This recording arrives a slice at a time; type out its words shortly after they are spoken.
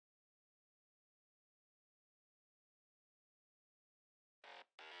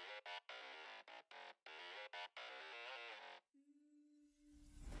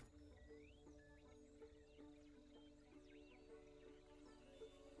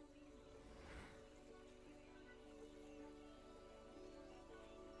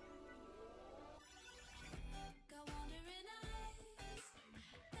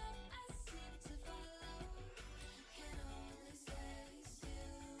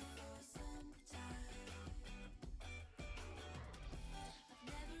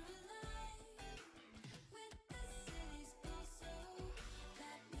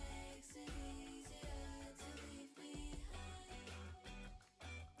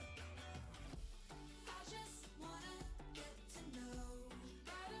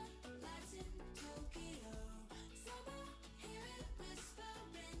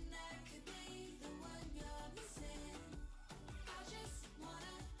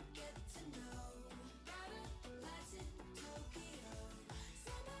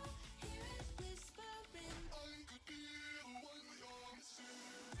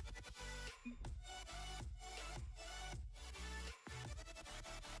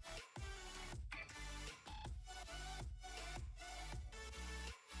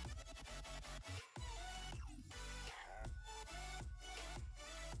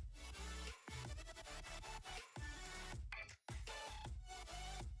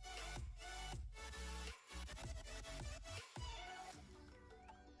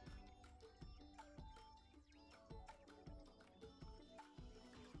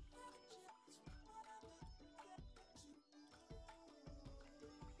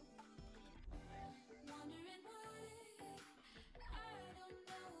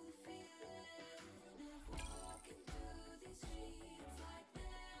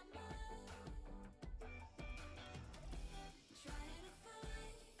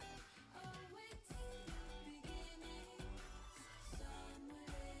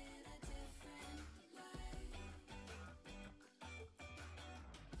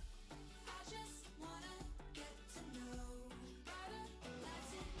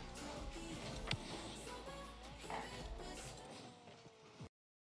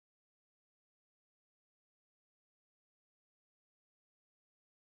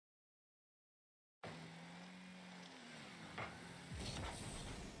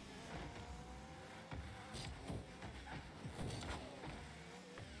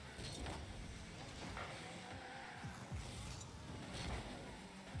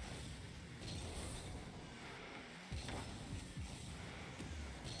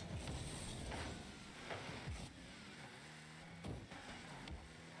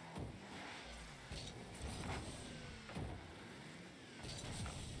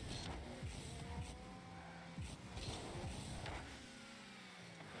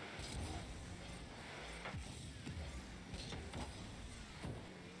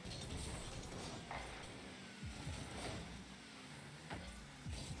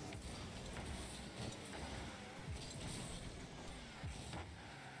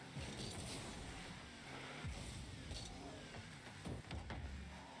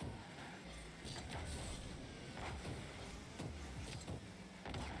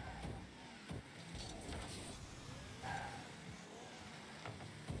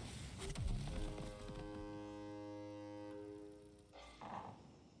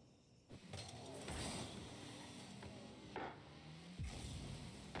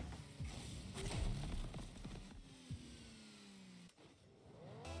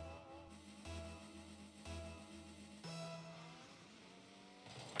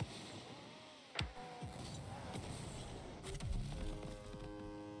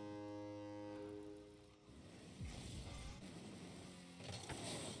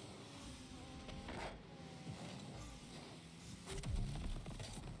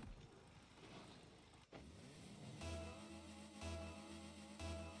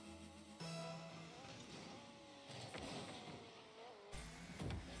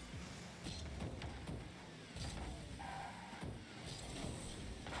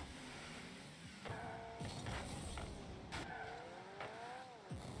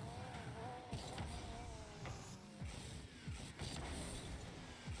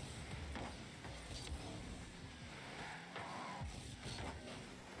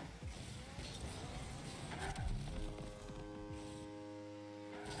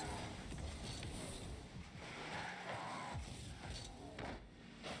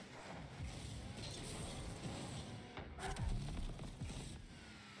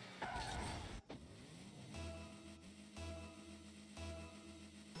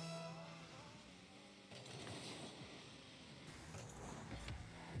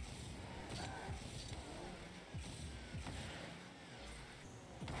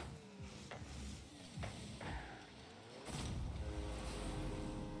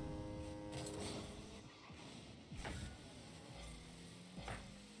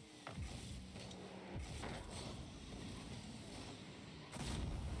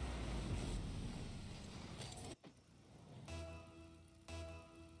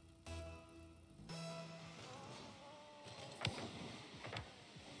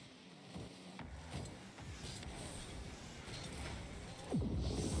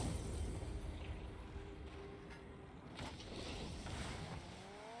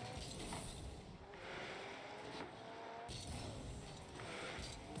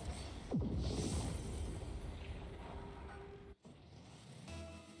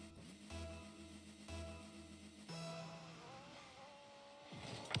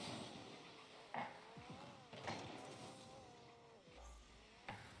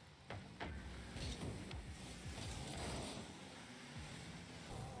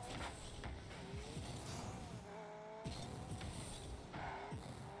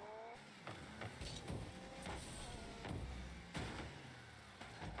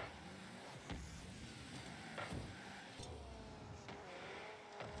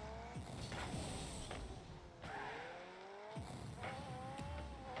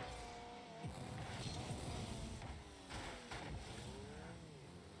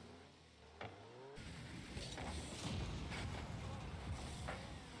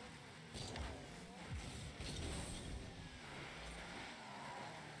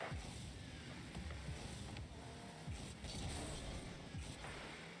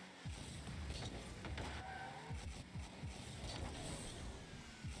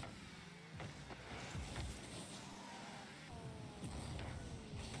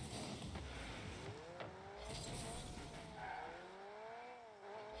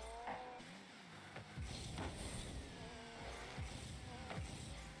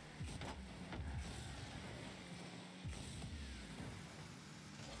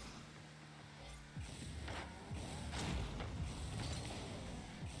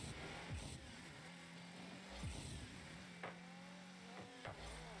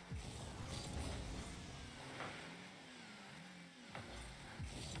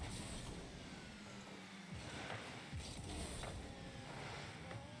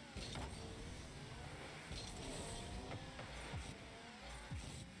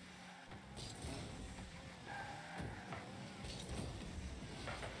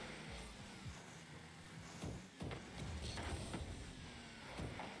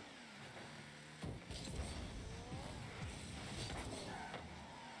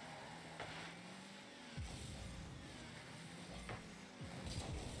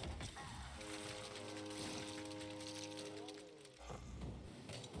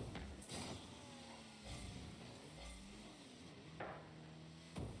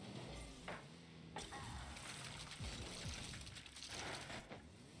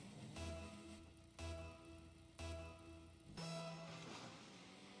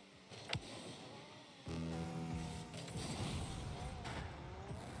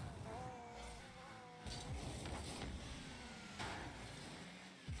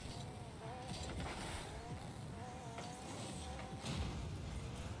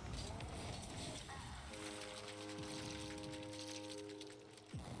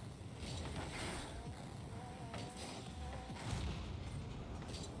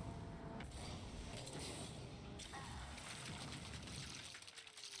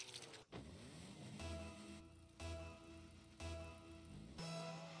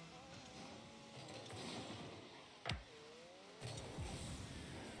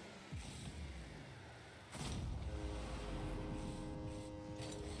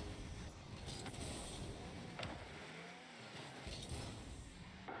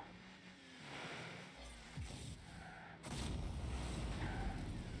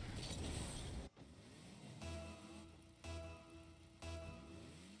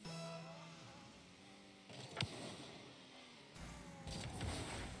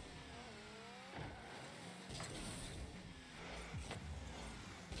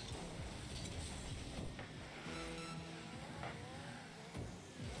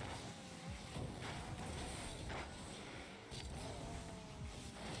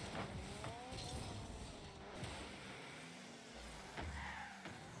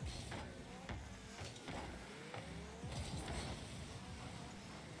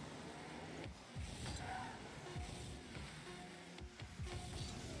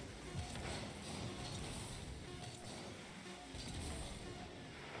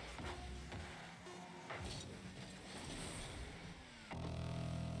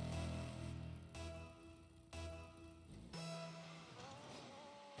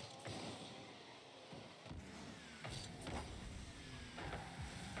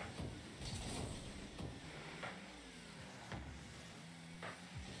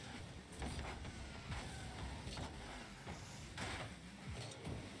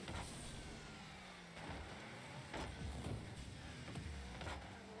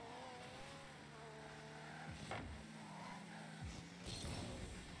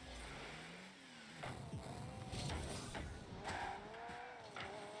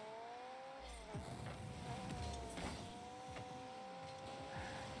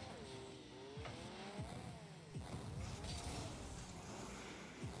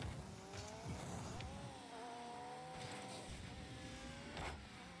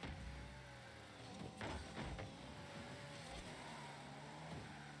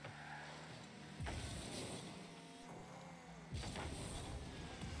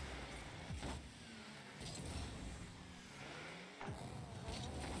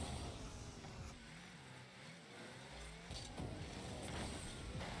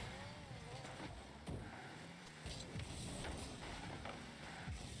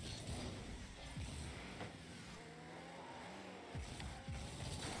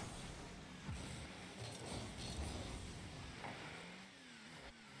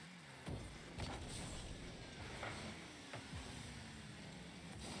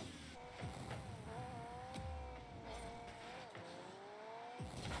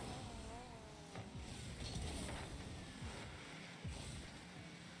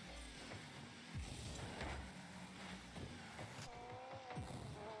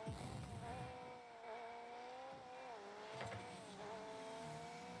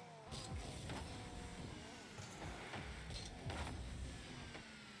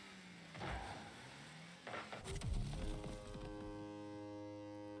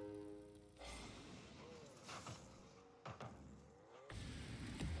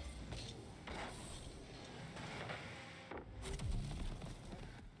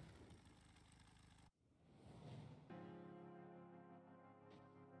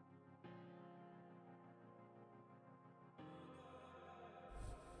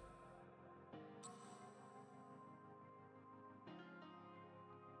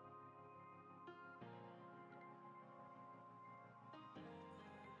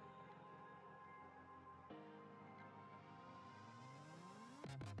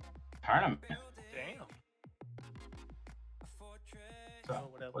tournament. Damn. So, Oh,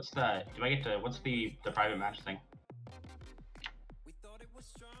 whatever. what's the? Do I get to? What's the private match thing?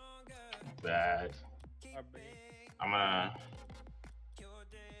 That I'm gonna.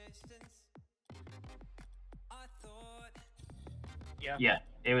 Yeah. Yeah,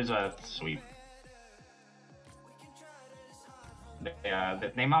 it was a sweep.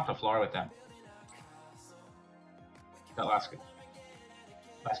 They mopped the floor with them. That last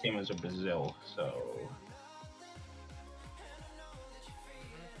game was a Brazil, so.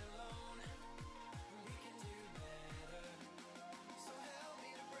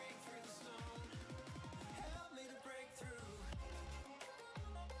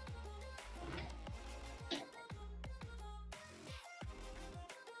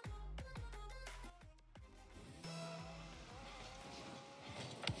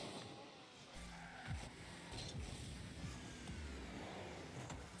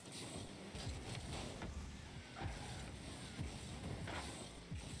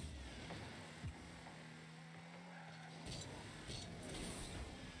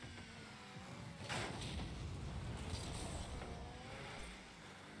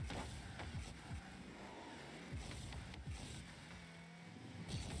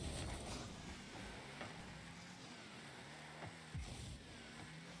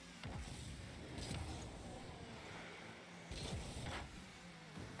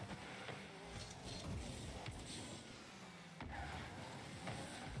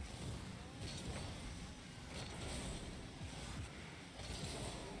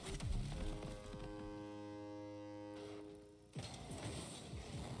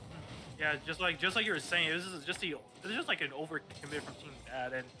 Yeah, just like you were saying, this is just like an overcommit from Team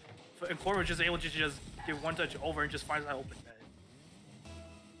Dad, and Core was just able to just get one touch over and just finds that open net.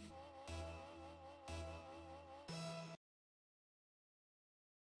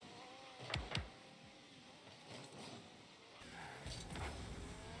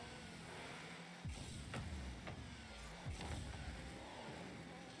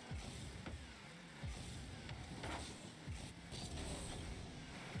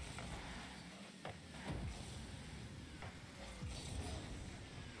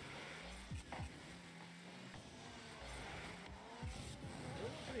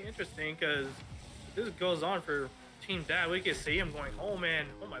 Pretty interesting because this goes on for Team Dad. We can see him going, oh man,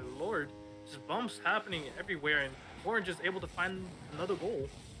 oh my lord, just bumps happening everywhere, and Core just able to find another goal.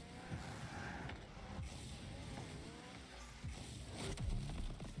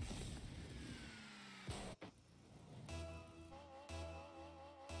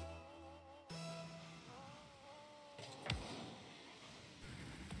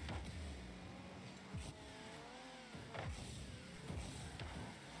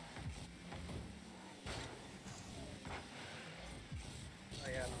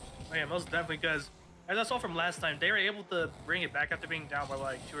 Oh yeah, most definitely, because as I saw from last time, they were able to bring it back after being down by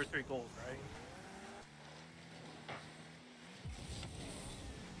like 2 or 3 goals, right?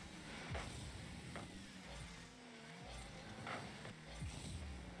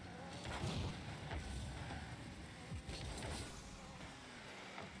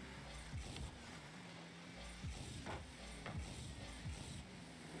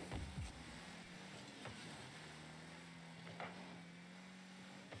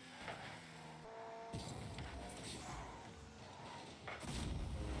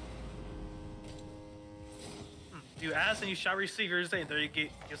 You ask and you shall receive. You're saying they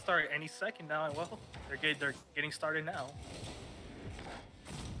get started any second now, and well, they're getting started now.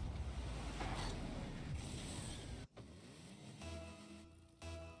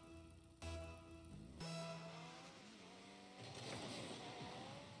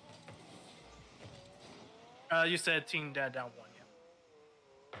 You said Team Dad down 1,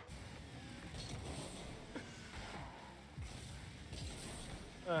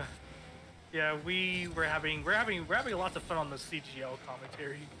 yeah. Yeah, we're having lots of fun on the CGL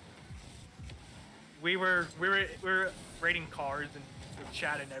commentary. We were rating cards and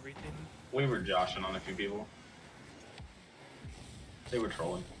chat and everything. We were joshing on a few people. They were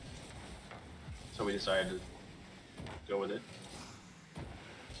trolling, so we decided to go with it.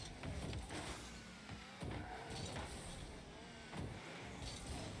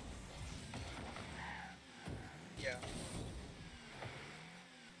 Yeah.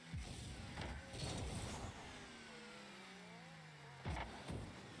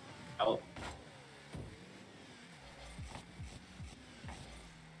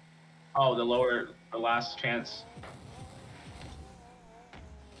 Oh, the last chance.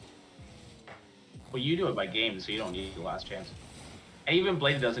 Well, you do it by game, so you don't need the last chance. And even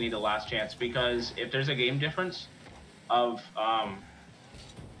Blade doesn't need the last chance, because if there's a game difference of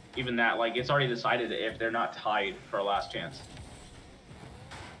even that, like, it's already decided if they're not tied for a last chance.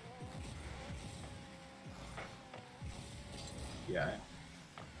 Yeah.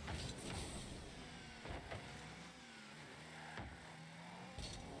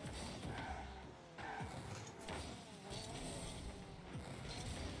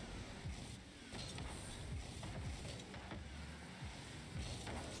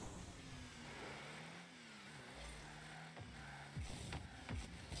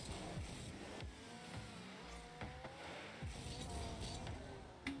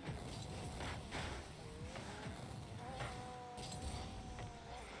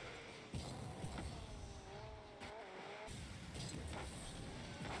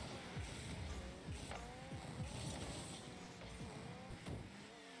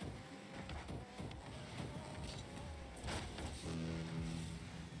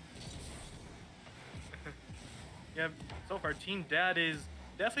 Yeah, so far Team Dad is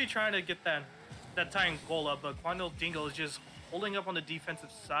definitely trying to get that tying goal up, but Dlngle is just holding up on the defensive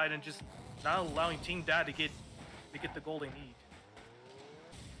side and just not allowing Team Dad to get the goal they need.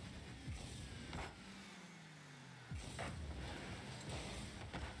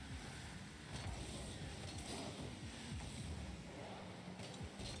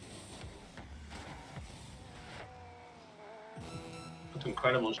 It's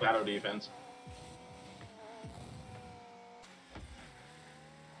incredible shadow defense.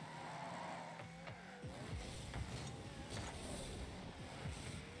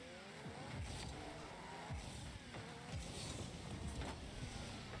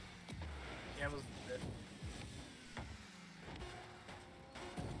 Yeah, it was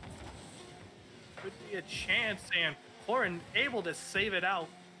could be a chance, and Corin able to save it out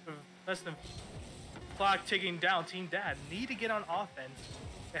with less than clock ticking down. Team Dad need to get on offense.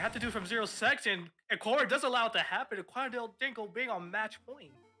 They have to do from 0 seconds, and Corin does allow it to happen. Dlngle being on match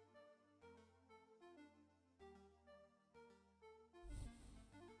point.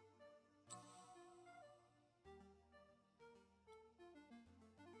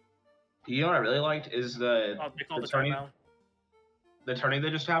 You know what I really liked is They called the timeout. The tourney that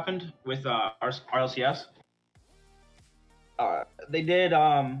just happened with RLCS. They did.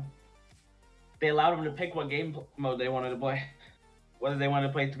 They allowed them to pick what game mode they wanted to play, whether they wanted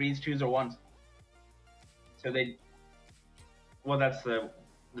to play 3s, 2s, or 1s. So they. Well, that's the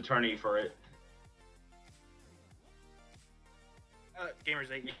tourney for it.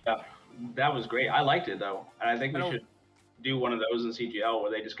 Gamers 8. Yeah, that was great. I liked it though, and I think we should do one of those in CGL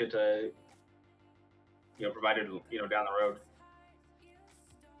where they just get to, provided down the road.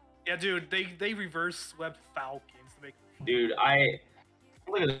 Yeah, dude, they reverse swept Falcons to make. Dude,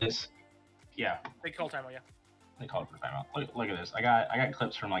 look at this. Yeah. They call timeout, yeah. They called for timeout. Look at this. I got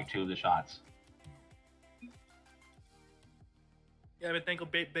clips from like 2 of the shots. Yeah, but thank you,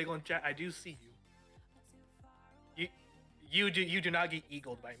 big on chat. I do see you. You do not get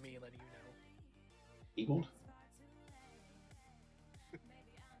eagled by me, letting you know. Eagled?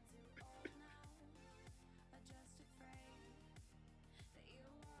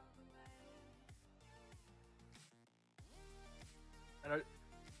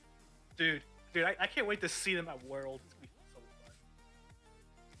 Dude, I can't wait to see them at Worlds. It's gonna be so fun.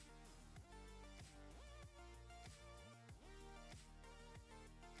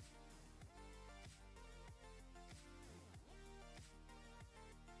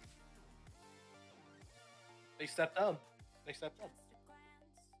 They stepped up. They stepped up.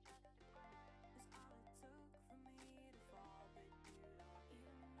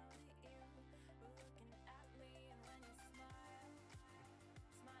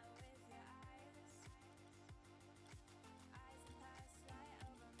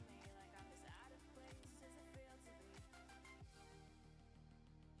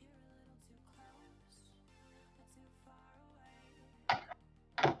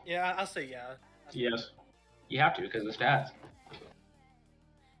 Yeah, I'll say yeah. Yes. You have to, because of the stats.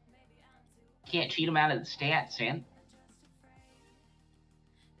 Can't cheat them out of the stats, man.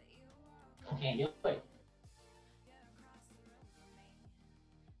 Can't do it.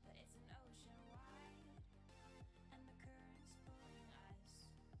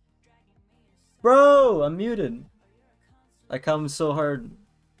 Bro, I'm muted. I come so hard.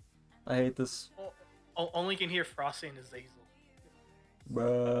 I hate this. Only can hear Frosty and Azazel.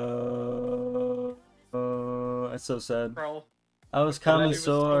 Bro. That's so sad. Bro. I was coming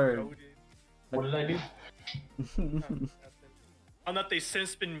so hard. What did I do? On that, they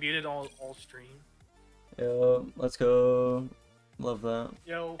since been muted all stream. Yo, let's go. Love that.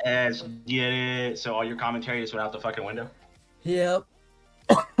 Yo. Let's get it. So all your commentary just went out the fucking window? Yep.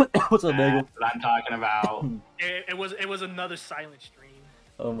 What's up, Bagel? That's what I'm talking about. It was another silent stream.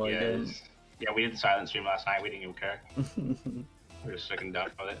 Oh my god. Yeah, we did the silent stream last night. We didn't even care. We were freaking done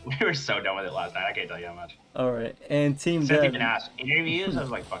with it. We were so done with it last night. I can't tell you how much. All right, and Team Seth Dad. even asked interviews. I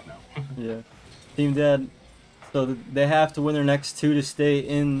was like, fuck no. Yeah, Team Dad. So they have to win their next 2 to stay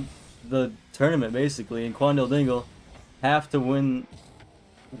in the tournament, basically. And Dlngle have to win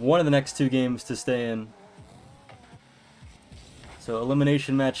one of the next 2 games to stay in. So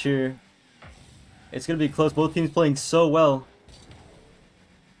elimination match here. It's gonna be close. Both teams playing so well.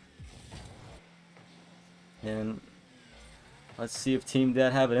 And let's see if Team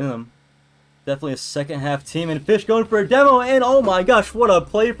Dad have it in them. Definitely a second half team. And Fish going for a demo. And oh my gosh, what a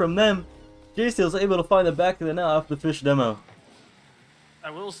play from them. J-Steel's able to find the back of the net off the Fish demo. I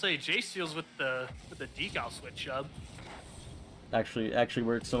will say J-Steel's with the decal switch up. Actually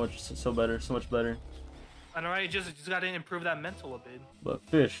works so much better. I know, right? Just got to improve that mental a bit. But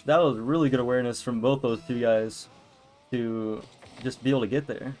Fish, that was really good awareness from both those 2 guys to just be able to get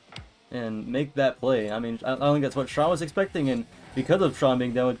there and make that play. I mean, I don't think that's what Sean was expecting, and because of Sean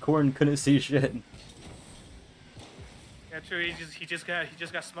being down with Corn, couldn't see shit. Yeah, true. He just got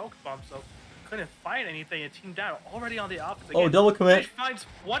smoke bombed, so couldn't find anything. And Team Dad already on the offense. Oh, double commit. Fish finds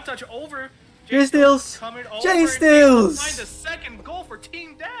one touch over. J-Steels! J-Steels! Find the second goal for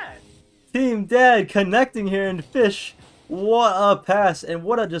Team Dad. Team Dad connecting here, and Fish, what a pass, and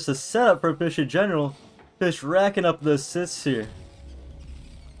what a just a setup for Fish in general. Fish racking up the assists here.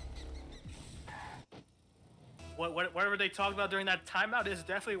 Whatever they talked about during that timeout is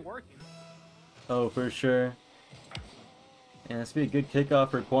definitely working. Oh, for sure. And this will be a good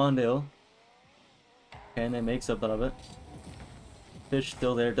kickoff for Quandale. And they make something of it. Fish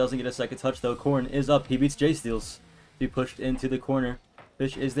still there, doesn't get a second touch though. Corn is up, he beats J-Steels. Be pushed into the corner.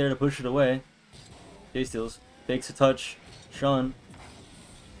 Fish is there to push it away. J-Steels takes a touch. Sean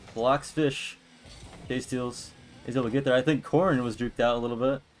blocks Fish. J-Steels is able to get there. I think Corn was duped out a little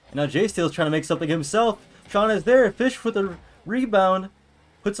bit. And now J-Steels trying to make something himself. Sean is there. Fish with a rebound.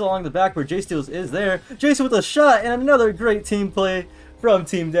 Puts it along the back where J-Steels is there. Jason with a shot and another great team play from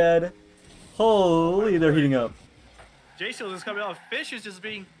Team Dad. Holy, they're heating up. J-Steels is coming off. Fish is just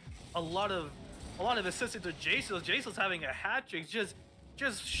being a lot of assistance to J-Steels. J-Steels having a hat trick,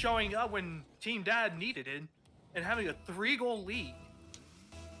 just showing up when Team Dad needed it, and having a 3-goal lead.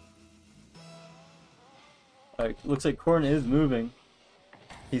 Alright, looks like Corn is moving.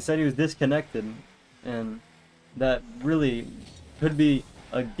 He said he was disconnected, and that really could be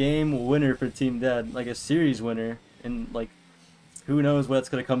a game winner for Team Dad, like a series winner, and like who knows what it's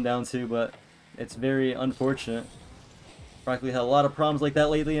gonna come down to, but it's very unfortunate. Frankly, had a lot of problems like that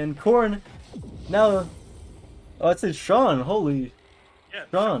lately, and Corn now. Oh, I said Sean. Holy,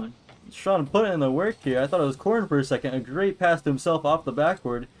 yeah, Sean put in the work here. I thought it was Corn for a second. A great pass to himself off the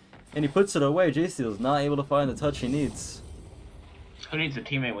backboard, and he puts it away. J-Steel's not able to find the touch he needs. Who needs a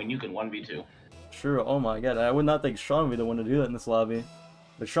teammate when you can 1v2? Sure. Oh my god, I would not think Sean would be the one to do that in this lobby.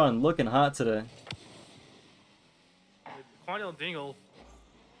 But Sean looking hot today. Dlngle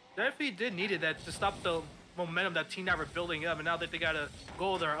definitely did needed that to stop the momentum that Team Dad were building up, and now that they got a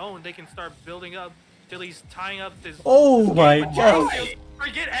goal of their own, they can start building up till he's tying up this. Oh my god!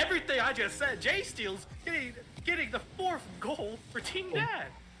 Forget everything I just said. J-Steels getting the 4th goal for Team Dad.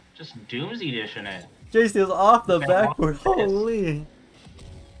 Just Doomsy dishing it. J-Steels off the backboard. Holy!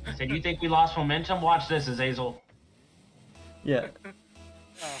 I said, you think we lost momentum? Watch this, Azazel. Yeah.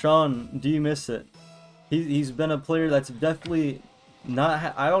 Sean, do you miss it? He's been a player that's definitely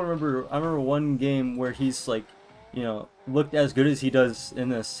not. I remember one game where he's like, you know, looked as good as he does in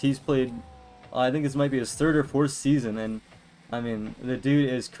this. He's played, I think this might be his 3rd or 4th season, and I mean the dude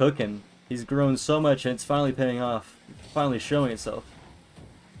is cooking. He's grown so much, and it's finally paying off. Finally showing itself.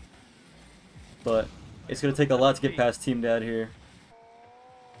 But it's gonna take a lot to get past Team Dad here.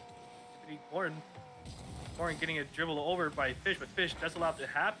 Corn getting a dribble over by Fish, but Fish does allow it to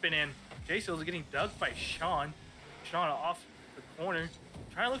happen, and J-Steels is getting dug by Sean. Sean off the corner,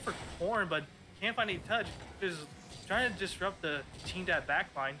 trying to look for Corn, but can't find any touch. Just trying to disrupt the Team Dad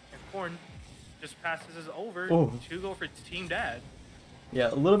backline, and Corn just passes it over to go for Team Dad.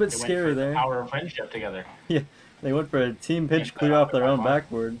 Yeah, a little bit scary there. Power of friendship together. Yeah, they went for a team pitch clear off their own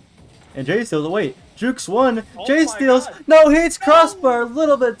backboard. And J-Steels, wait, Jukes won. J-Steels, no hits, crossbar, a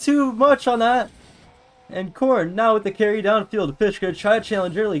little bit too much on that. And Corn, now with the carry downfield, Fish gonna try to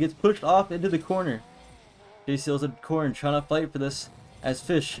challenge early, gets pushed off into the corner. J-Steels and Corn trying to fight for this, as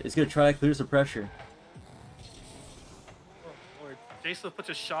Fish is gonna try to clear some pressure. Oh, Lord. J-Steels puts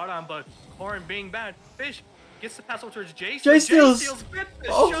a shot on, but Corn being bad. Fish gets the pass over towards J-Steels. J-Steels! J-Steels gets the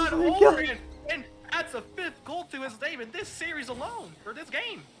shot over and adds a 5th goal to his name in this series alone, for this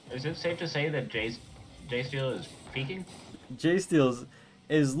game. Is it safe to say that J-Steel is peaking? J-Steels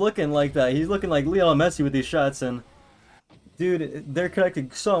is looking like that. He's looking like Lionel Messi with these shots, and dude, they're connecting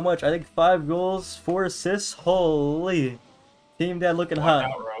so much. I think 5 goals, 4 assists. Holy, Team Dad looking hot.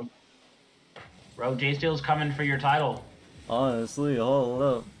 Out, Rogue J-Steel's coming for your title. Honestly, hold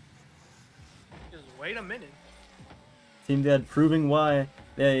up. Just wait a minute. Team Dad proving why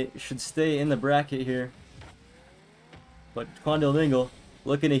they should stay in the bracket here. But Dlngle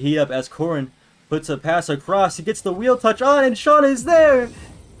looking to heat up as Corin puts a pass across. He gets the wheel touch on, and Sean is there,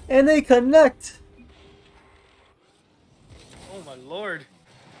 and they connect. Oh my lord.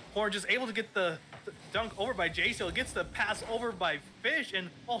 Corin just able to get the dunk over by J-Steel, gets the pass over by Fish, and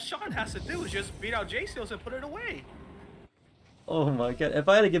all Sean has to do is just beat out J-Steel and put it away. Oh my god. If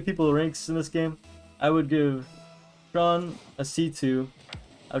I had to give people ranks in this game, I would give Sean a C2.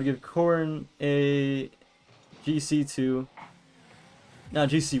 I would give Corin a GC2. No,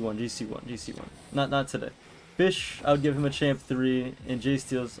 GC1. Not today. Fish, I would give him a champ 3, and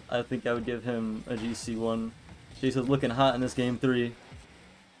J-Steels, I think I would give him a GC1. J-Steels looking hot in this game 3.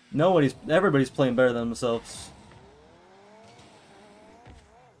 Everybody's playing better than themselves.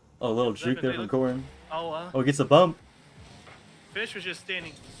 Oh, a little juke there from Corin. Oh, gets a bump. Fish was just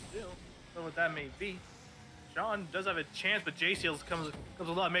standing still. Don't know what that may be. Sean does have a chance, but J-Steels comes a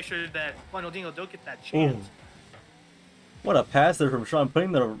lot. Make sure that Dlngle don't get that chance. Ooh. What a pass there from Sean,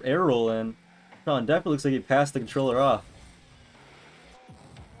 putting the air roll in. Sean definitely looks like he passed the controller off.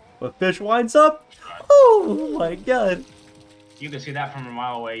 But Fish winds up. Oh my god. You can see that from a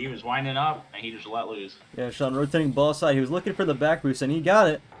mile away. He was winding up, and he just let loose. Yeah, Sean rotating ball side. He was looking for the back boost, and he got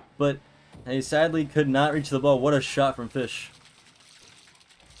it. But he sadly could not reach the ball. What a shot from Fish.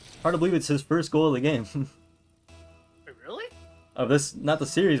 Hard to believe it's his first goal of the game. Wait, really? Of this, not the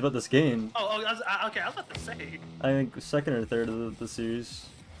series, but this game. Okay, I was about to say. I think second or third of the series.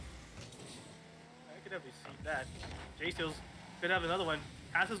 I could definitely see that. J-Steels could have another one.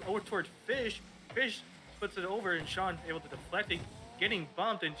 Passes over towards Fish. Fish puts it over, and Sean able to deflect it, getting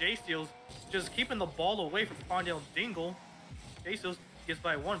bumped, and J-Steels just keeping the ball away from Quandale and Dlngle. J-Steels gets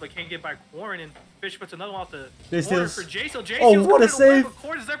by one, but can't get by Corin, and Fish puts another one off the corner for J-Steels. Oh, what a save!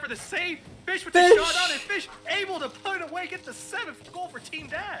 Corin is there for the save. Fish puts a shot on, and Fish able to put it away, get the 7th goal for Team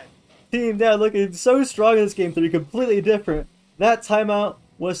Dad. Team Dad looking so strong in this game 3, completely different. That timeout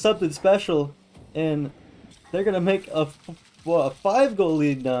was something special, and they're gonna make a 5-goal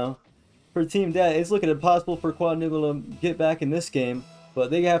lead now for Team Dad. It's looking impossible for Quandale to get back in this game, but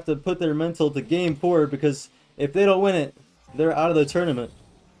they have to put their mental to game 4, because if they don't win it, they're out of the tournament.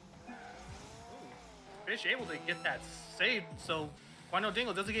 Fish able to get that save, so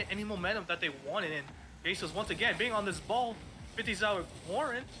Dlngle doesn't get any momentum that they wanted, and J-Steels once again being on this ball, 50s out with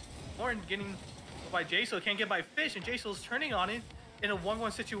Corin. Corin getting by J-Steels, can't get by Fish, and J-Steels turning on it in a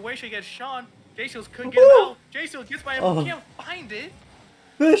 1-1 situation against Sean. J-Steels couldn't get him out. J-Steels gets by him, can't find it.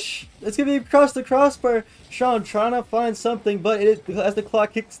 Fish! It's gonna be across the crossbar. Sean trying to find something, but as the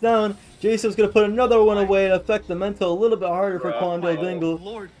clock kicks down, J-Steel's gonna put another one away and affect the mental a little bit harder for Quandale Dlngle.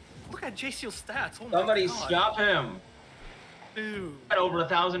 Lord, look at J-Steel's stats. Oh Somebody my God. stop him. Dude. At over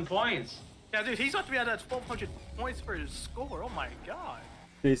 1,000 points. Yeah, dude, he's about to be at that 1,200 points for his score. Oh my God.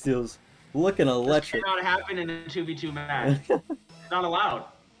 J-Steel's looking electric. This cannot happen in a 2v2 match. It's not allowed.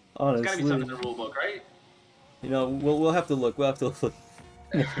 Honestly. It's gotta be something in the rule book, right? You know, we'll have to look. We'll have to look.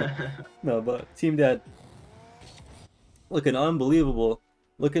 No, but Team Dad looking unbelievable.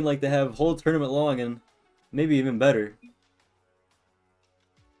 Looking like they have whole tournament long and maybe even better.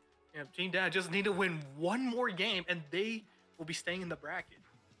 Yeah, Team Dad just need to win one more game and they will be staying in the bracket.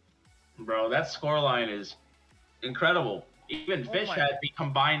 Bro, that scoreline is incredible. Even Fish had the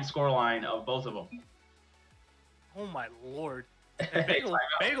combined scoreline of both of them. Oh my lord. And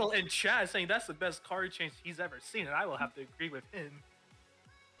Bagel in chat saying that's the best card change he's ever seen, and I will have to agree with him.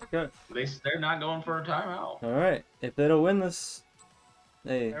 Okay. They're not going for a timeout. All right. If they don't win this,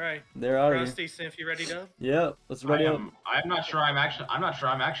 hey, all right, they're out of Rusty, Sinf, you ready to? Yeah, let's ready up. I'm not sure I'm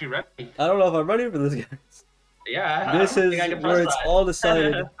actually ready. I don't know if I'm ready for this, guys. Yeah. This is where it's all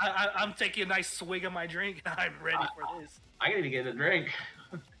decided. I'm taking a nice swig of my drink. I'm ready for this. I gotta get a drink.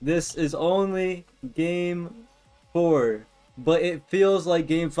 This is only game 4, but it feels like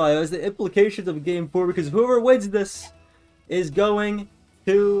game 5. It's the implications of game 4 because whoever wins this is going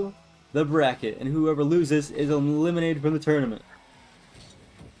to the bracket, and whoever loses is eliminated from the tournament.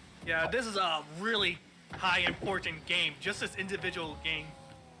 Yeah, this is a really high important game, just this individual game.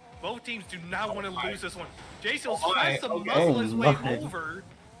 Both teams do not want to lose this one. J-Steels tries to muscle his way over,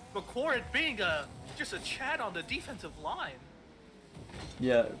 but Corin being just a chat on the defensive line.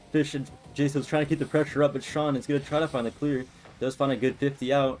 Yeah, Fish and J-Steels trying to keep the pressure up, but Sean is going to try to find the clear. Does find a good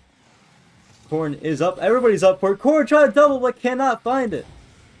 50 out. Corin is up. Everybody's up for it. Corin trying to double, but cannot find it.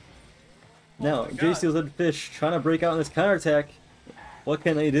 Now, my God. J-Steals and Fish trying to break out in this counterattack. What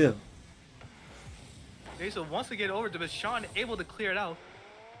can they do? J-Steals wants to get over to, but Sean able to clear it out.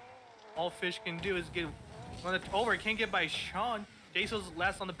 All Fish can do is get when it's over. Can't get by Sean. J-Steals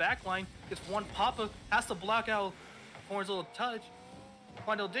last on the back line. Gets one pop-up. Has to block out Corn's little touch.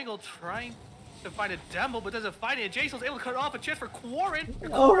 Dlngle trying to find a demo, but doesn't find it. J-Steals able to cut off a chance for Quarren.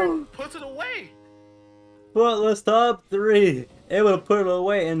 Quarren puts it away. Footless top 3. Able to put it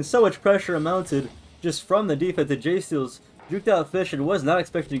away, and so much pressure mounted just from the defense of J-Steals. Juked out Fish and was not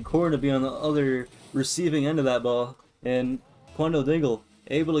expecting Corn to be on the other receiving end of that ball. And Dlngle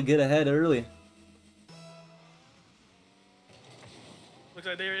able to get ahead early. Looks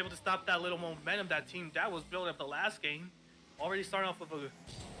like they were able to stop that little momentum that Team Dad was building up the last game. Already starting off with a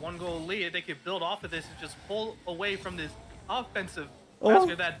 1-goal lead. They could build off of this and just pull away from this offensive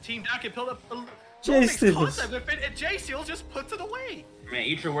basket that Team Dad could build up. J-Steals. And J-Steals just puts it away. Man,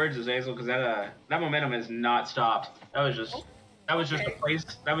 eat your words, Azazel, because that momentum has not stopped. That was just a place.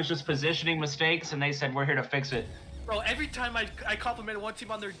 That was just positioning mistakes, and they said we're here to fix it. Bro, every time I compliment one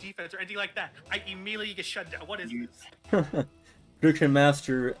team on their defense or anything like that, I immediately get shut down. What is this? Prediction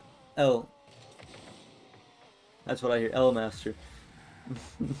Master L. That's what I hear. L Master.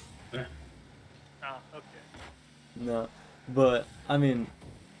 Okay. No, but I mean,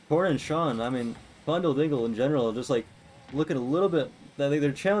 Corn and Sean. I mean, Dlngle in general, just like looking a little bit.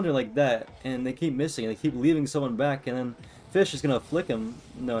 They're challenging like that, and they keep missing. They keep leaving someone back, and then Fish is gonna flick him.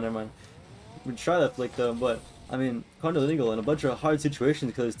 No, never mind. We try that flick though, but I mean, Dlngle in a bunch of hard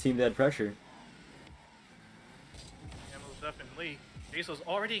situations because his team had pressure. Yeah, most definitely. J-Steals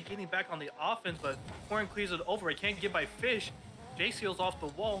already getting back on the offense, but Corn clears it over. It can't get by Fish. J-Steals off the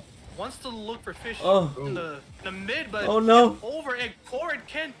wall. Wants to look for Fish in the mid, but over, and Corn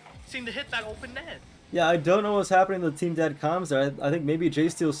can't seem to hit that open net. Yeah, I don't know what's happening to the Team Dad comms there. I think maybe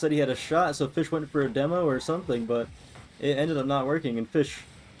J-Steals said he had a shot, so Fish went for a demo or something, but it ended up not working, and Fish,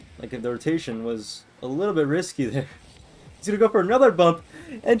 like, the rotation was a little bit risky there. He's gonna go for another bump,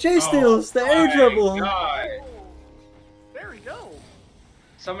 and J-Steals, the air dribble! God. There we go.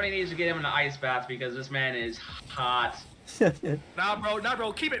 Somebody needs to get him in an ice bath because this man is hot. Nah,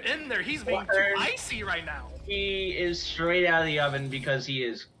 bro, keep it in there. He's being too icy right now. He is straight out of the oven because he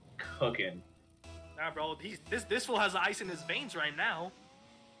is cooking. Nah, bro, this fool has ice in his veins right now.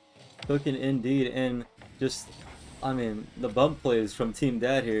 Cooking indeed, and just, I mean, the bump plays from Team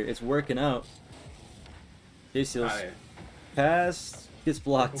Dad here, it's working out. J-Steals pass, gets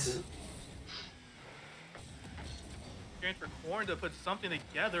blocked. Chance for Corn to put something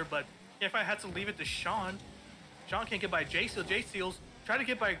together, but if I had to leave it to Sean can't get by J-Steals. J-Steals try to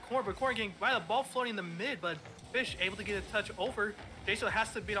get by Corn, but Corn getting by the ball floating in the mid, but Fish able to get a touch over. J-Steals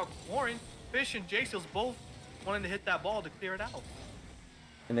has to beat out Corn. Fish and J-Steals both wanting to hit that ball to clear it out.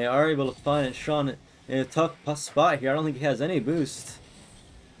 And they are able to find Sean in a tough spot here. I don't think he has any boost.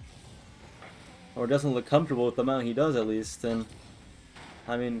 Or doesn't look comfortable with the amount he does, at least. And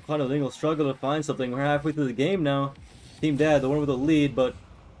I mean, Dlngle struggled to find something. We're halfway through the game now. Team Dad, the one with the lead, but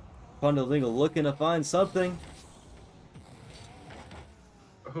Dlngle looking to find something.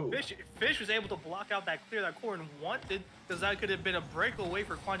 Fish was able to block out that clear that Corn wanted, because that could have been a breakaway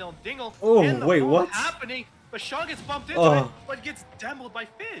for Dlngle. Oh, wait, what? Happening, but Sean gets bumped into it, but gets demoed by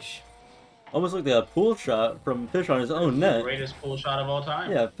Fish. Almost like a pool shot from Fish on his own net. The greatest pool shot of all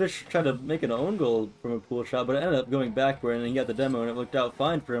time. Yeah, Fish tried to make an own goal from a pool shot, but it ended up going backward, and he got the demo, and it worked out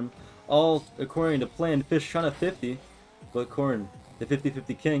fine for him. All according to plan. Fish trying to 50, but Corn, the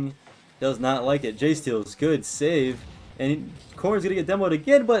 50-50 king, does not like it. J-Steals, good save. And Corn's gonna get demoed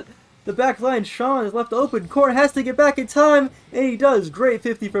again, but the back line, Sean, is left open. Corn has to get back in time, and he does. Great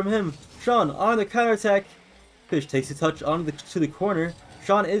 50 from him. Sean on the counterattack. Fish takes a touch on to the corner.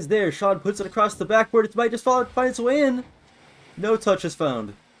 Sean is there. Sean puts it across the backboard. It might just find its way in. No touch is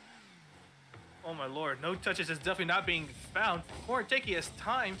found. Oh my lord, no touches is definitely not being found. Corn taking his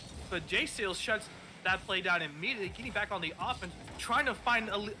time, but J-Steals shuts that play down immediately, getting back on the offense, trying to find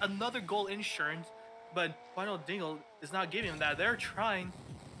another goal insurance, but Dlngle is not giving him that. They're trying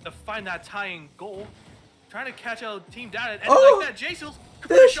to find that tying goal, trying to catch out Team Dad, and like that, J-Steals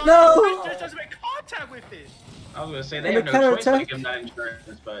doesn't make contact with it. I was gonna say they have no choice but to give him that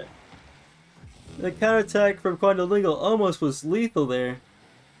insurance, but the counterattack from Dlngle almost was lethal there,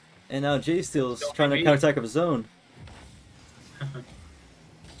 and now J-Steals trying to counterattack of his own.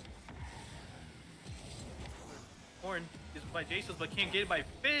 Corn is by J-Steals, but can't get it by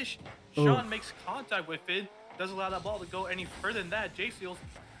Fish. Sean makes contact with it, doesn't allow that ball to go any further than that. J-Steals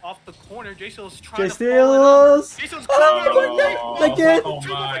off the corner. J-Steals trying to follow it up. J-Steals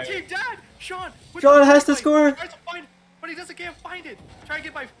again. Team Dad. Sean has to score. But he doesn't can't find it. Try to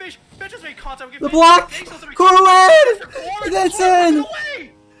get by Fish. Fish has made contact with The block! Corwin! That's in!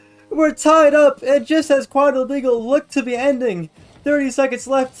 We're tied up, and just as Quandale looked to be ending, 30 seconds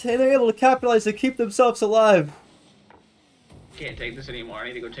left, and they're able to capitalize to keep themselves alive. Can't take this anymore. I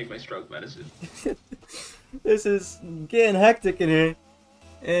need to go take my stroke medicine. This is getting hectic in here,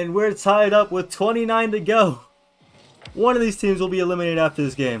 and we're tied up with 29 to go. One of these teams will be eliminated after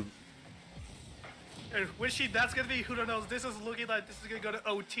this game. And that's gonna be, who knows, this is looking like this is gonna go to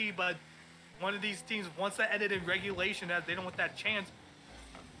OT, but one of these teams, once that ended in regulation, that they don't want that chance.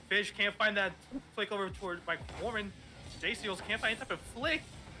 Fish can't find that flick over toward Mike Warren. JCOs can't find any type of flick,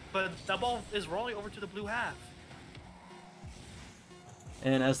 but the ball is rolling over to the blue half.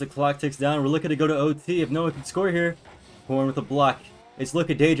 And as the clock ticks down, we're looking to go to OT if no one can score here. Corn with a block. It's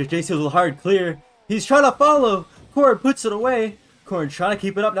looking dangerous. JCOs with a hard clear. He's trying to follow. Corn puts it away. Corn trying to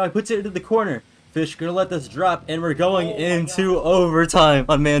keep it up. Now he puts it into the corner. Fish gonna let this drop, and we're going into overtime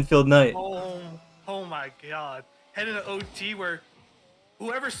on Manfield Night. Oh my god. Heading to OT where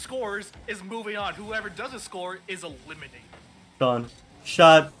whoever scores is moving on. Whoever doesn't score is eliminated. Gone.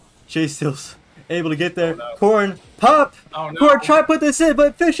 Shot. JCOs able to get there. Corn. Pop! Corn try to put this in,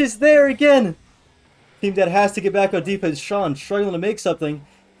 but Fish is there again. Team that has to get back on defense. Sean struggling to make something.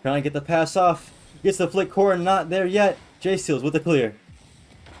 Trying to get the pass off. Gets the flick. Corn not there yet. JCOs with the clear.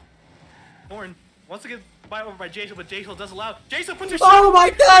 Corn wants to get over by Jason, but Jason doesn't allow. Jason puts your Oh my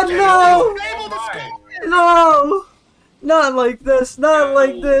god, no! No! Not like this, not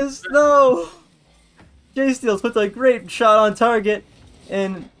like this, no! J-Steels puts a great shot on target,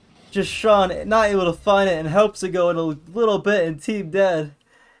 and just Sean not able to find it, and helps it go in a little bit, and Team Dead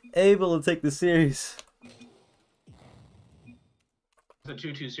able to take the series. It's a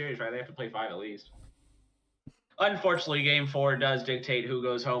 2-2 series, right? They have to play 5 at least. Unfortunately, Game 4 does dictate who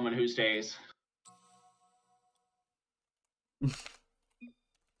goes home and who stays.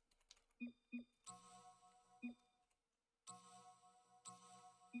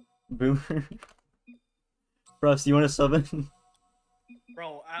 Boomer. Russ, you want to sub in?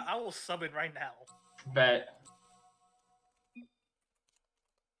 Bro, I will sub in right now. Bet.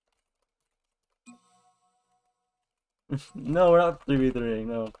 No, we're not 3v3,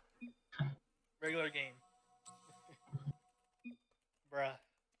 no. Regular game. Bruh.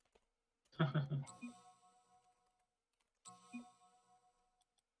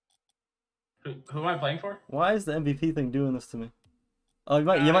 Who am I playing for? Why is the MVP thing doing this to me? Oh, you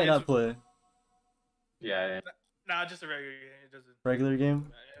might not play. Yeah. Nah, just a regular game. It doesn't. Regular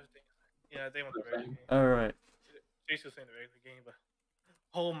game? Yeah, they want the regular game. Alright. Jason's saying the regular game, but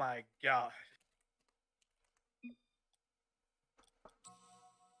oh my god.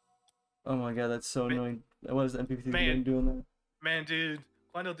 Oh my god, that's so annoying. What is the MVP thing doing that? Man, dude,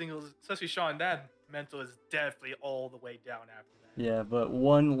 Dlngle, especially Sean, that mental is definitely all the way down after that. Yeah, but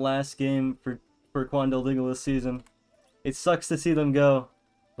one last game for Dlngle this season. It sucks to see them go,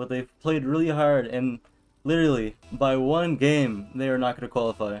 but they've played really hard, and literally, by one game, they are not going to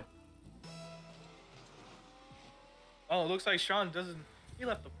qualify. Oh, it looks like Sean doesn't... He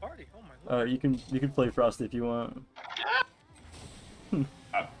left the party. Oh my lord. You can play Frosty if you want.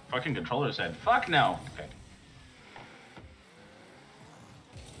 Fucking controller said, fuck no. Okay.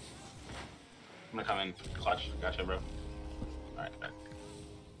 I'm gonna come in clutch. Gotcha, bro. Alright, bet.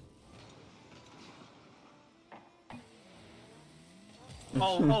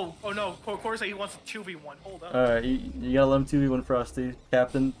 Oh no, Corey he wants a 2v1. Hold up. Alright, you gotta let him 2v1 Frosty.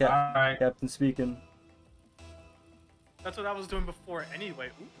 Captain speaking. That's what I was doing before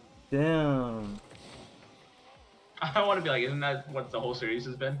anyway. Ooh. Damn. I want to be like, isn't that what the whole series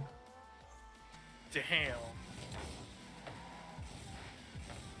has been? Damn.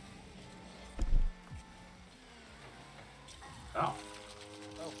 Oh.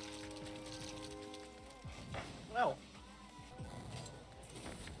 Oh. Well.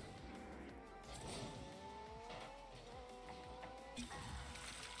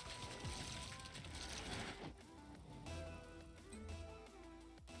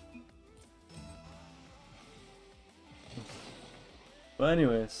 But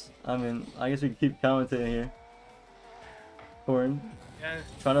anyways, I mean, I guess we can keep commentating here. Corn,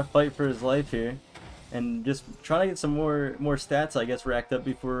 trying to fight for his life here, and just trying to get some more stats, I guess, racked up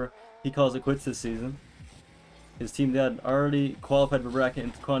before he calls it quits this season. His team that already qualified for bracket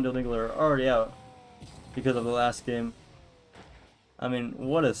and Dlngle are already out because of the last game. I mean,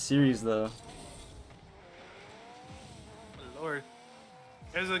 what a series, though. Oh, Lord,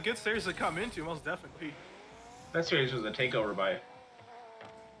 it was a good series to come into, most definitely. That series was a takeover by.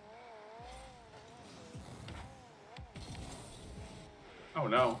 Oh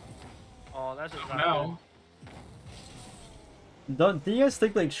no. Oh, that's just not no. Do you guys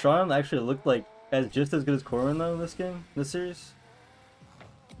think like Sean actually looked like just as good as Corrin though in this game, this series?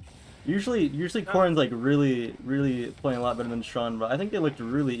 Usually Corrin's like really playing a lot better than Sean, but I think they looked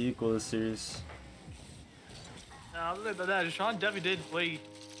really equal this series. Now, that Sean definitely did play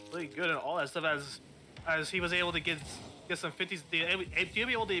good and all that stuff as he was able to get some 50s. To be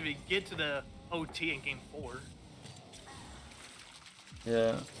able to even get to the OT in Game 4.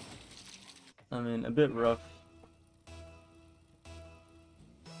 Yeah. I mean, a bit rough.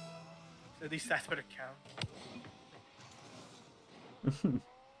 So these stats better count.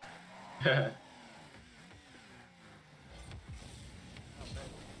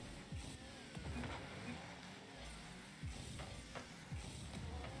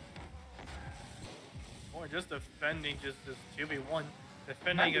 Or just defending, just 2v1.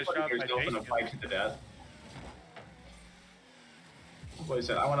 Defending a shot by Jason. Fight to the death. What he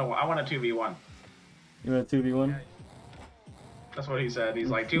said, I want a 2v1. You want a 2v1? That's what he said. He's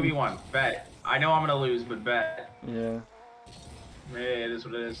like 2v1, bet. I know I'm gonna lose, but bet. Yeah. Yeah, it is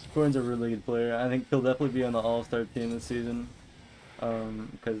what it is. Corrin's a really good player. I think he'll definitely be on the All-Star team this season.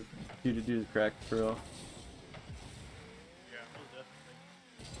 Because dude is cracked for real. Yeah, most definitely.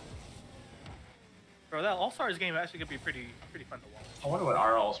 Bro, that All-Stars game actually gonna be pretty fun to watch. I wonder what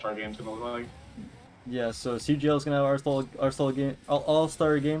our All-Star game's gonna look like. Yeah, so CGL is gonna have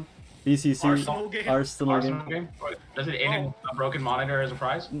All-Star game. VCC Arsenal game. Does it end in a broken monitor as a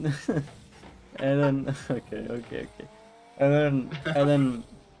prize? And then okay. And then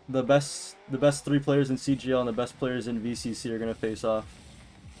the best 3 players in CGL and the best players in VCC are gonna face off.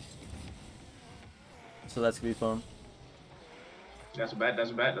 So that's gonna be fun. That's a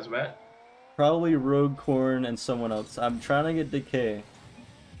bet. Probably Rogue, Corn, and someone else. I'm trying to get Decay,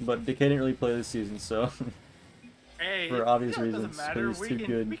 but Decay didn't really play this season, so hey, for obvious reasons, because he's too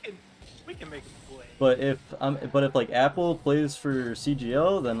good. We can make him play. But if like Apple plays for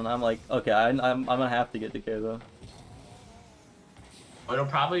CGL, then I'm like, okay, I'm gonna have to get Decay though. It'll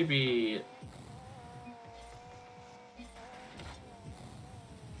probably be.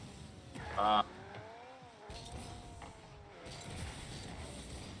 I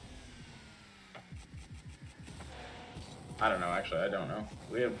don't know. Actually, I don't know.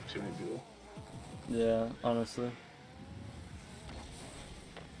 We have too many people. Yeah, honestly.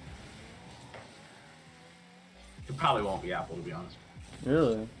 It probably won't be Apple, to be honest.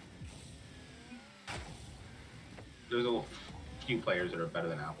 Really? There's a few players that are better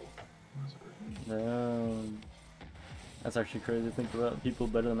than Apple. That's actually crazy to think about. People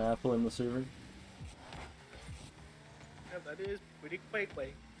better than Apple in the server. Yeah, that is pretty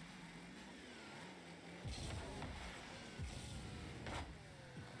quickly.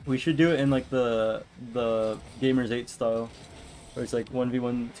 We should do it in like the Gamers 8 style, where it's like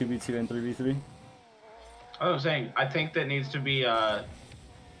 1v1, 2v2, and 3v3. I was saying, I think that needs to be,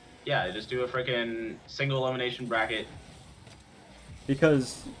 yeah, just do a freaking single elimination bracket.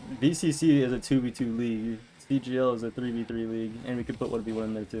 Because VCC is a 2v2 league, CGL is a 3v3 league, and we could put 1v1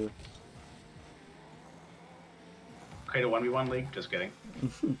 in there too. Create a 1v1 league? Just kidding.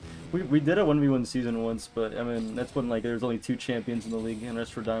 we did a 1v1 season once, but I mean, that's when like there's only 2 champions in the league, and the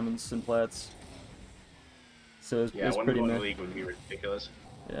rest were diamonds and plats. So it's pretty 1v1 league would be ridiculous.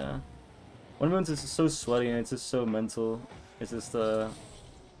 Yeah. 1v1's just so sweaty, and it's just so mental. It's just, I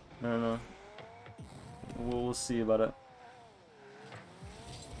don't know. We'll see about it.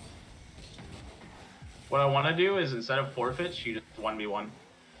 What I want to do is, instead of forfeits, you just 1v1.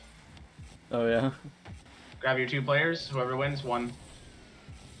 Oh, yeah? Grab your 2 players, whoever wins, 1.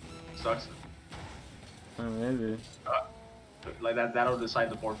 Sucks. Oh, maybe. Like that'll decide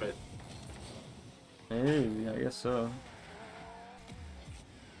the forfeit. Maybe, I guess so.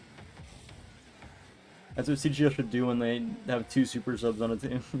 That's what CGL should do when they have 2 super subs on a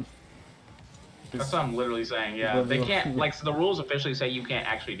team. That's what I'm literally saying, yeah. They can't, like, so the rules officially say you can't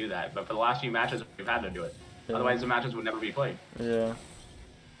actually do that, but for the last few matches, we've had to do it. Yeah. Otherwise, the matches would never be played. Yeah.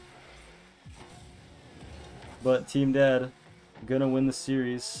 But Team Dad, gonna win the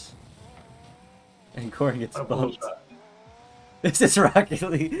series. And Corn gets bumped. This is Rocket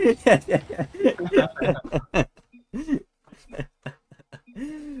League.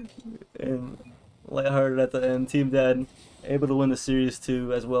 And lighthearted at the end. Team Dad able to win the series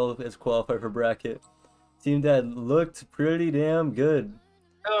too, as well as qualify for bracket. Team Dad looked pretty damn good.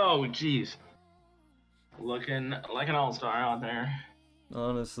 Oh, jeez. Looking like an all-star out there.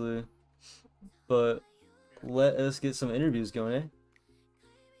 Honestly. But let us get some interviews going, eh?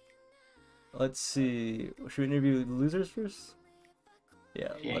 Let's see. Should we interview the losers first?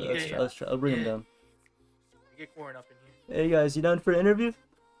 Yeah, let's try. I'll bring them down. Get Corn up in here. Hey guys, you down for an interview?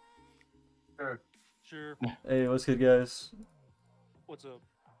 Sure. Sure. Hey, what's good, guys? What's up?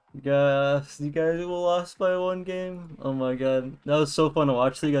 Guys, you guys were lost by 1 game. Oh my god, that was so fun to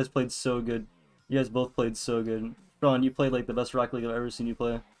watch. You guys played so good. You guys both played so good. Sean, you played like the best Rocket League I've ever seen you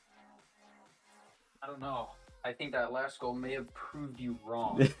play. I don't know. I think that last goal may have proved you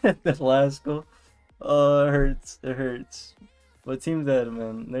wrong. That last goal. Oh, it hurts. It hurts. But Team Dead,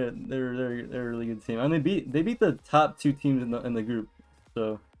 man, they're a really good team. And they beat the top 2 teams in the group.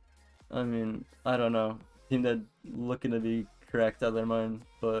 So, I mean, I don't know. Team Dead looking to be correct out of their mind.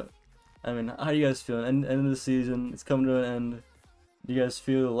 But, I mean, how do you guys feel? End of the season, it's coming to an end. Do you guys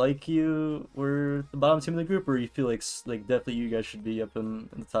feel like you were the bottom team of the group, or you feel like definitely you guys should be up in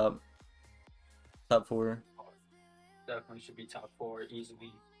the top 4? Definitely should be top 4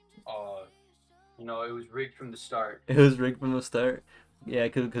 easily. You know, it was rigged from the start. It was rigged from the start. Yeah,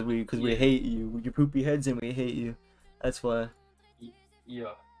 cause we hate you. You poopy heads and we hate you. That's why.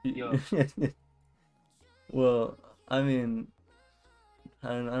 Yeah. Well, I mean,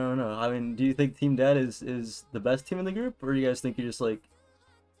 I don't know. I mean, do you think Team Dad is the best team in the group, or do you guys think you're just like,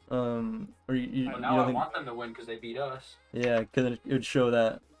 or you Well, you now don't I think? want them to win because they beat us. Yeah, because it would show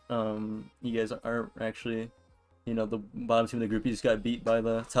that you guys aren't actually, the bottom team of the group. You just got beat by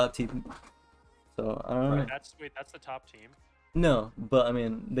the top team. So I don't know. Right. That's the top team. No, but I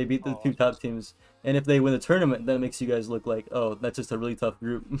mean, they beat the Oh, 2 top teams, and if they win the tournament, then it makes you guys look like, oh, that's just a really tough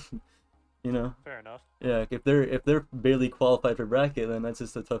group. Fair enough. Yeah, if they're barely qualified for bracket, then that's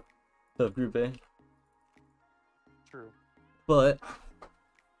just a tough group, eh? True. But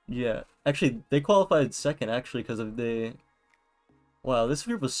yeah, actually, they qualified second actually because of Wow, this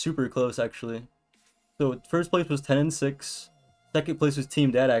group was super close actually. So first place was 10-6, second place was Team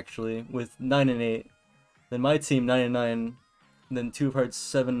Dad actually with 9-8, then my team 9-9, and then 2 of Hearts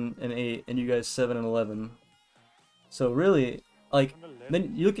 7-8, and you guys 7-11. So really, like,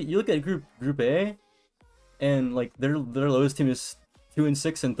 then you look at group A, and like their lowest team is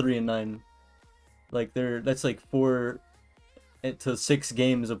 2-6 and 3-9. Like that's like 4 to 6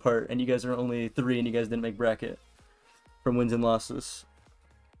 games apart, and you guys are only 3, and you guys didn't make bracket from wins and losses.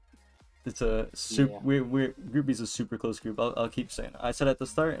 It's a super. Yeah. Group B is a super close group. I'll keep saying it. I said at the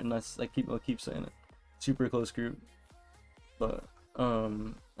start, and I'll keep saying it. Super close group. But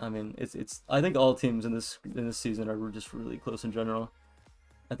I mean, it's. I think all teams in this season are just really close in general.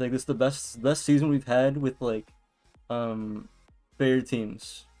 I think this is the best season we've had with like fair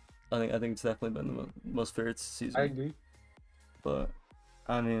teams. I think it's definitely been the most fair season. I agree. But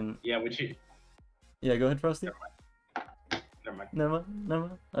I mean, Yeah, which you. yeah, go ahead, Frosty. Never mind. Never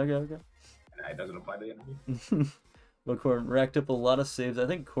mind. Okay. It doesn't apply to the interview. Well, Corn racked up a lot of saves. I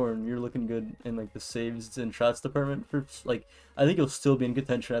think Corn, you're looking good in like the saves and shots department for like. I think you'll still be in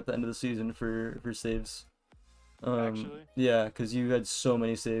contention at the end of the season for saves. Actually? Yeah, because you had so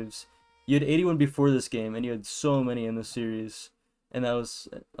many saves. You had 81 before this game, and you had so many in the series. And that was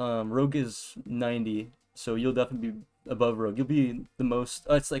Rogue is 90, so you'll definitely be above Rogue. You'll be the most.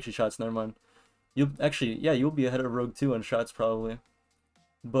 Oh, it's actually shots. Never mind. You'll be ahead of Rogue too on shots probably.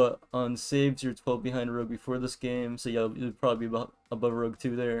 But on saves, you're 12 behind Rogue before this game, so yeah, you'll probably be above Rogue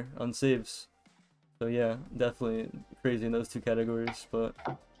 2 there on saves. So yeah, definitely crazy in those 2 categories. But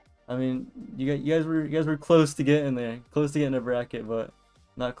I mean, you guys were close to getting there, close to getting a bracket, but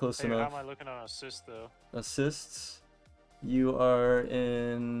not close Hey, enough. how am I looking on assists though? Assists, you are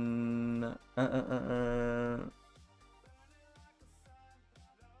in.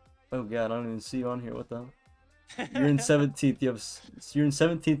 Oh god, I don't even see you on here. What the hell? You're in 17th. You're in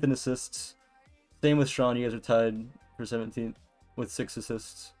 17th in assists. Same with Sean. You guys are tied for 17th with 6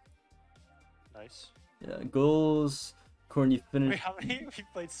 assists. Nice. Yeah, goals. Corn, you Wait, finished. how many? We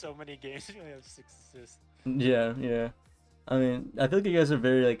played so many games. We only have 6 assists. Yeah. I mean, I feel like you guys are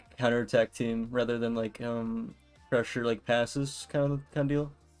very like counterattack team rather than like pressure like passes kind of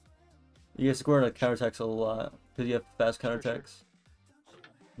deal. You guys score on like counterattacks a lot because you have fast counterattacks.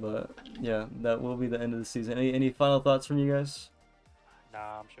 But yeah, that will be the end of the season. Any final thoughts from you guys?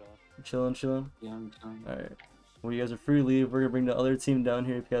 Nah, I'm chilling. Chilling. Yeah, I'm telling you. All right. Well, you guys are free to leave. We're gonna bring the other team down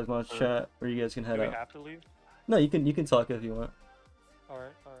here if you guys want to chat, or you guys can head Do we out. have to leave? No, you can talk if you want.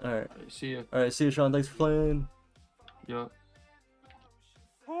 Alright. All right. See ya. All right. See you, Sean. Thanks for playing. Yeah.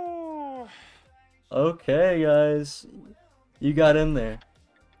 Ooh. Okay, guys, you got in there.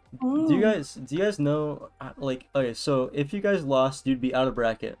 Do you guys know like okay? So if you guys lost, you'd be out of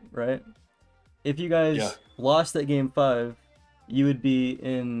bracket, right? If you guys Yeah. lost at game 5, you would be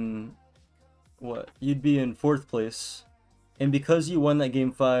in what? You'd be in 4th place, and because you won that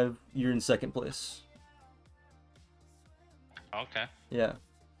game 5, you're in 2nd place. Okay. Yeah.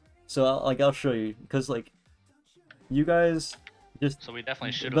 So I'll show you because like you guys just So we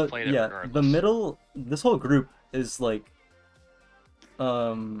definitely should have played it yeah, regardless. the middle, this whole group is like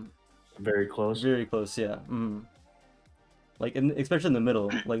Very close. Very close, yeah. Like, especially in the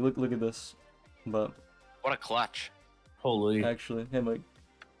middle. Like, look at this. But What a clutch. Holy. actually, hey Mike.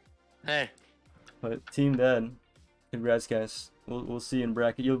 Hey. But Team Dad, congrats guys. We'll see you in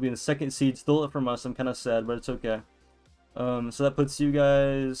bracket. You'll be in the second seed. Stole it from us. I'm kind of sad, but it's okay. So that puts you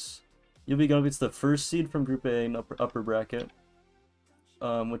guys. You'll be going against the first seed from Group A in upper bracket.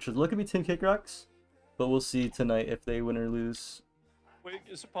 Which would look to be Team Kick Rocks, but we'll see tonight if they win or lose. Wait,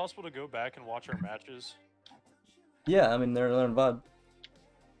 is it possible to go back and watch our matches? Yeah, I mean they're on VOD.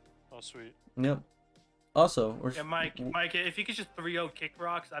 Oh, sweet. Yep. Also, we're Yeah, Mike, if you could just 3-0 Kick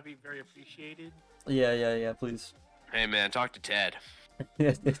Rocks, that'd be very appreciated. yeah, please. Hey man, talk to Ted.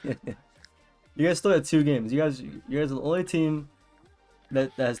 You guys still have 2 games. You guys are the only team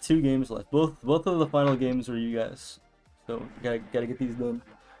that has 2 games left. Both of the final games were you guys. So gotta get these done.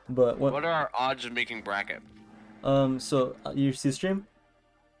 But What are our odds of making bracket? so you see the stream?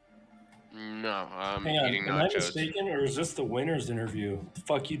 No, I'm Hang on, eating am I nachos. mistaken, or is this the winner's interview? The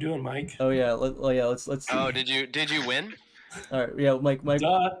fuck you doing, Mike? Oh yeah, let's see. Oh, did you win? All right, yeah, Mike,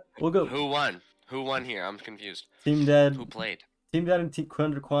 Duh. we'll go. Who won? Who won here? I'm confused. Team Dad, Who played? Team Dad and Team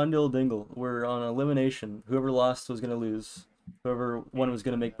Quandale Dlngle were on elimination. Whoever lost was gonna lose. Whoever won was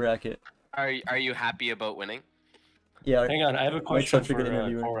gonna make bracket. Are you happy about winning? Yeah, Hang on, I have a Mike's question such a for good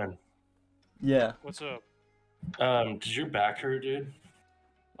interviewer. Corin. yeah. What's up? Does your back hurt, dude?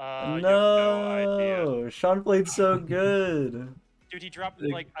 You have no idea. No, Sean played so good, Dude, he dropped,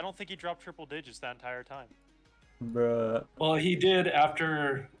 like, I don't think he dropped triple digits that entire time. bruh. Well, he did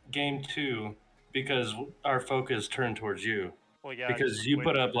after game 2 because our focus turned towards you. Well, yeah. I Because just you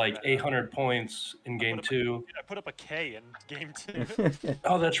waited put up for like that. 800 points in game 2. Dude, I put up a K in game 2.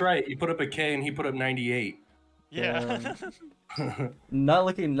 Oh, that's right. You put up a K and he put up 98. Yeah. Not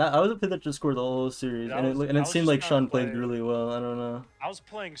looking. I wasn't playing that to score the whole series, Yeah, I and was- it I was seemed just like trying Sean to played play- really well. I don't know. I was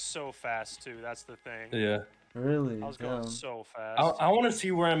playing so fast, too. That's the thing. Yeah. Really? I was going Damn. so fast. I want to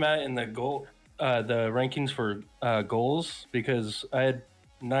see where I'm at in the the rankings for goals because I had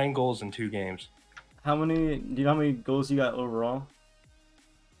 9 goals in 2 games. How many? Do you know how many goals you got overall?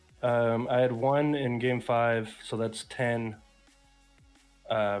 I had 1 in game 5, so that's 10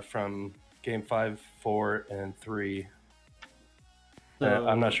 from game 5, 4, and 3.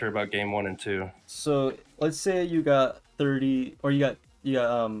 I'm not sure about game 1 and 2. So let's say you got 30, or you got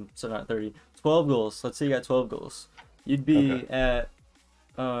so not 30, 12 goals. Let's say you got 12 goals. You'd be Okay. at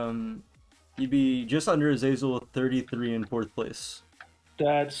you'd be just under Azazel with 33 in 4th place.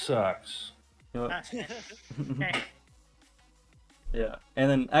 That sucks. You know, yeah, and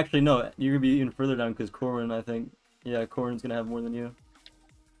then actually no, you're gonna be even further down because Corin, I think, yeah, Corin's gonna have more than you.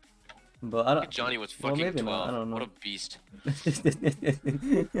 But I don't. Johnny was well, fucking maybe 12. not, I don't know. What a beast.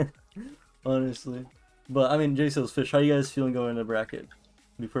 Honestly, but I mean, JSO's Fish, how you guys feeling going into bracket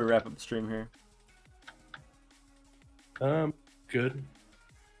before we wrap up the stream here? Good.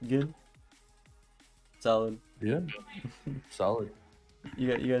 Good. Solid. Yeah. Solid.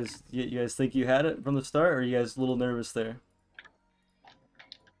 You guys think you had it from the start, or are you guys a little nervous there?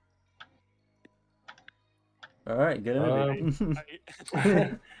 All right, get in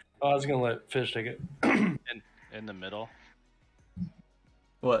it. I was gonna let Fish take it. In the middle.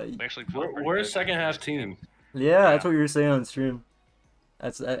 What? We actually played pretty We're a good. second half team. Yeah, that's what you were saying on stream.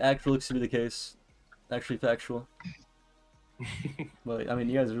 That actually looks to be the case. Actually factual. But I mean,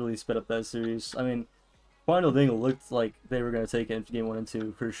 you guys really sped up that series. I mean, Final Dingle looked like they were gonna take it into game 1 and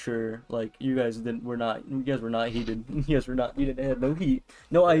 2 for sure. Like you guys were not heated. You guys were not. You didn't have no heat,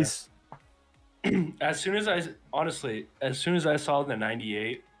 no ice. As soon as I saw the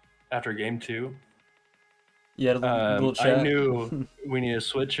 98 after game 2, Yeah, a little chat. I knew we need to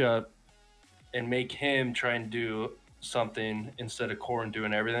switch up and make him try and do something instead of Corin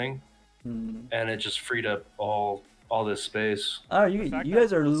doing everything, and it just freed up all this space. Oh, The you fact you that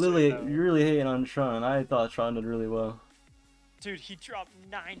guys are people say really that- you're really hating on Sean. I thought Sean did really well. Dude, he dropped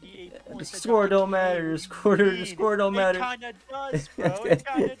 98 The points. score don't matter. The score don't matter. It kinda does, bro. It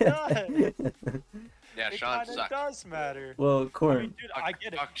kinda does. Yeah, It Sean kinda sucks. does matter. Well, I Corin, mean, dude, I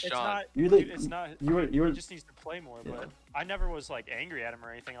get it. Fuck It's Sean. not. You Dude, like- it's not. you were He just needs to play more. Yeah. But I never was like angry at him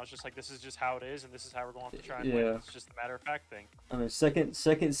or anything. I was just like, this is just how it is, and this is how we're going to try and Yeah. win. It's just a matter of fact thing. I mean, second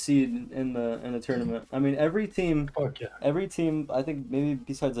seed in the tournament. I mean, every team, Fuck yeah. I think maybe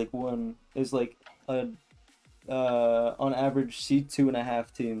besides like one is like a on average seed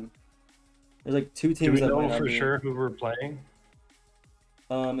 2.5 team. There's like 2 Do teams we that might know not for be. sure who we're playing?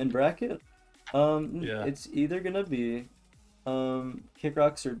 In bracket, Yeah. it's either gonna be Kick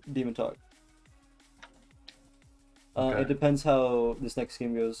Rocks or Demon Talk. Okay. It depends how this next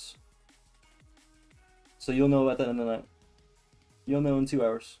game goes. So you'll know at the end of the night. You'll know in 2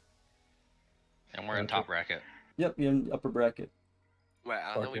 hours. And we're in top bracket. Yep, you're in upper bracket. Wait,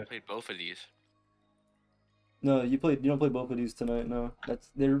 I thought we Okay. played both of these. No, you don't play both of these tonight. No,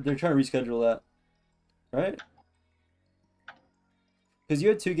 they're trying to reschedule that, right? Because you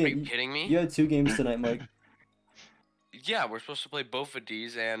had 2 Are you games. kidding me? You had 2 games tonight, Mike. Yeah, we're supposed to play both of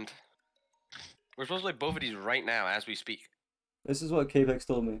these, and we're supposed to play both of these right now as we speak. This is what Capex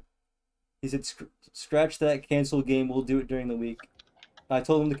told me. He said, "Scratch that cancel game. We'll do it during the week." I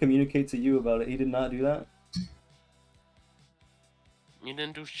told him to communicate to you about it. He did not do that. You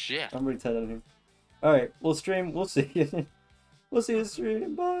didn't do shit. I'm already tired of him. All right, we'll stream. We'll see. We'll see you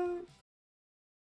stream. Bye.